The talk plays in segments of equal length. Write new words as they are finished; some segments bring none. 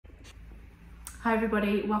Hi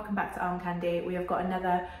everybody, welcome back to Armcandy. We have got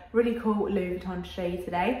another really cool Louis Vuitton to show you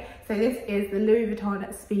today. So this is the Louis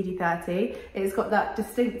Vuitton Speedy 30. It's got that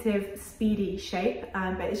distinctive Speedy shape,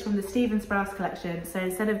 but it's from the Sprouse collection. So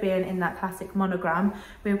instead of being in that classic monogram,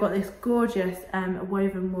 we've got this gorgeous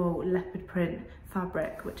woven wool leopard print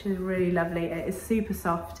fabric, which is really lovely. It is super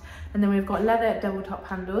soft. And then we've got leather double top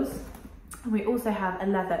handles. And we also have a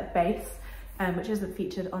leather base, which isn't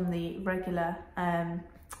featured on the regular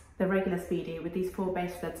Speedy, with these 4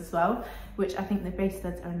 base studs as well, which I think the base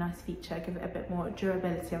studs are a nice feature, give it a bit more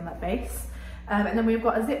durability on that base. And then we've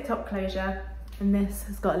got a zip top closure, and this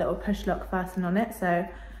has got a little push lock fasten on it, so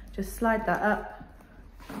just slide that up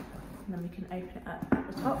and then we can open it up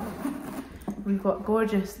at the top. We've got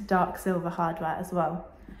gorgeous dark silver hardware as well,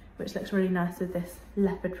 which looks really nice with this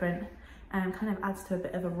leopard print and kind of adds to a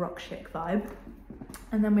bit of a rock chic vibe.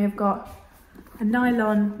 And then we've got a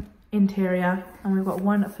nylon interior, and we've got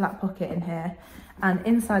one flat pocket in here, and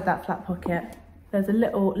inside that flat pocket there's a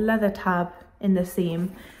little leather tab in the seam,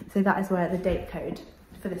 so that is where the date code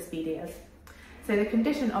for the Speedy is. So the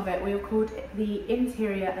condition of it, we've called the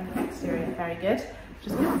interior and the exterior very good.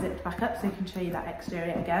 Just get it zipped back up so I can show you that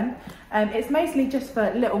exterior again. It's mostly just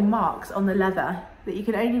for little marks on the leather that you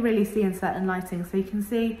can only really see in certain lighting, so you can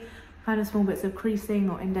see kind of small bits of creasing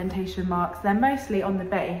or indentation marks. They're mostly on the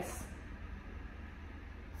base.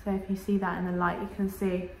 So if you see that in the light, you can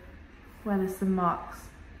see where there's some marks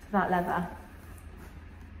to that leather.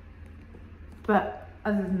 But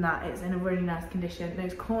other than that, it's in a really nice condition.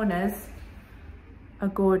 Those corners are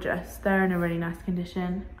gorgeous. They're in a really nice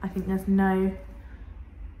condition. I think there's no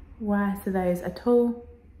wear to those at all.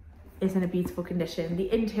 It's in a beautiful condition.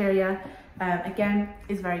 The interior, again,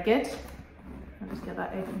 is very good. I'll just get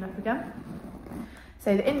that opened up again.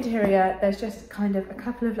 So the interior, there's just kind of a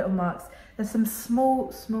couple of little marks. There's some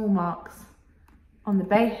small marks on the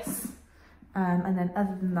base, and then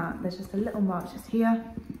other than that, there's just a little mark just here.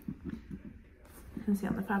 You can see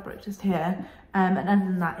on the fabric just here, and other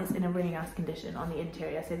than that, it's in a really nice condition on the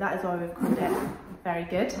interior. So that is why we've called it very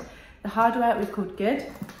good. The hardware we've called good.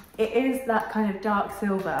 It is that kind of dark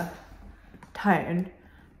silver tone,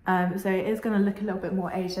 so it is going to look a little bit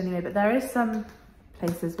more aged anyway, but there is some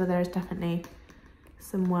places where there is definitely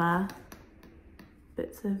some wear.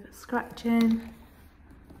 Bits of scratching.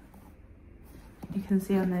 You can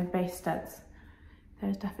see on the base studs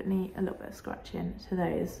there's definitely a little bit of scratching to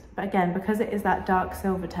those, but again, because it is that dark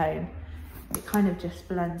silver tone, it kind of just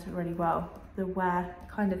blends really well. The wear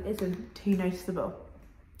kind of isn't too noticeable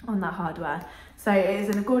on that hardware, so it is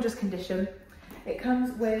in a gorgeous condition. It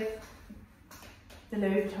comes with the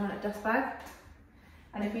Louis Vuitton dust bag.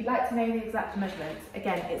 And if you'd like to know the exact measurements,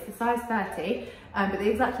 again, it's the size 30, but the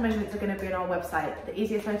exact measurements are going to be on our website. The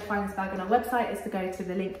easiest way to find this bag on our website is to go to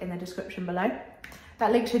the link in the description below.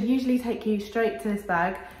 That link should usually take you straight to this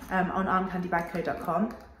bag on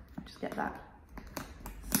armcandybagco.com. Just get that,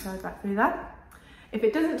 slide back through that. If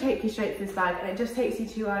it doesn't take you straight to this bag and it just takes you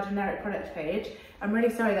to our generic product page, I'm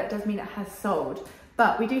really sorry, that does mean it has sold.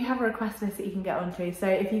 But we do have a request list that you can get onto. So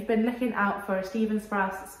if you've been looking out for a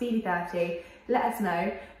Sprouse Speedy 30, let us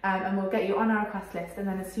know, and we'll get you on our request list, and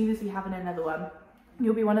then as soon as we have another one,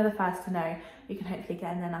 you'll be one of the first to know. You can hopefully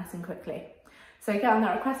get in there nice and quickly. So get on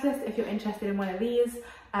that request list if you're interested in one of these.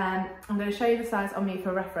 I'm going to show you the size on me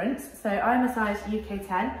for reference. So I'm a size UK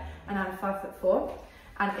 10 and I'm 5'4",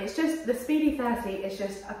 and it's just, the Speedy 30 is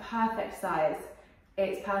just a perfect size.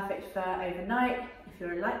 It's perfect for overnight. If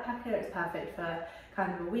you're a light packer, it's perfect for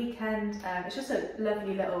kind of a weekend. It's just a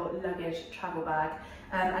lovely little luggage travel bag,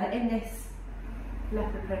 and in this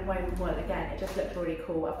leopard print woven wool, again, it just looks really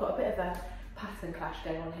cool. I've got a bit of a pattern clash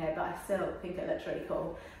going on here, but I still think it looks really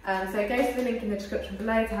cool. So go to the link in the description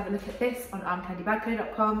below to have a look at this on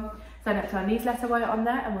armcandybagco.com. Sign up to our newsletter while you're on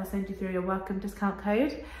there, and we'll send you through your welcome discount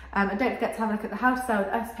code. And don't forget to have a look at the House Sell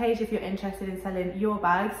With Us page if you're interested in selling your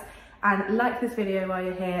bags. And like this video while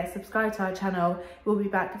you're here, subscribe to our channel. We'll be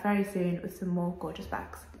back very soon with some more gorgeous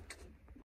bags.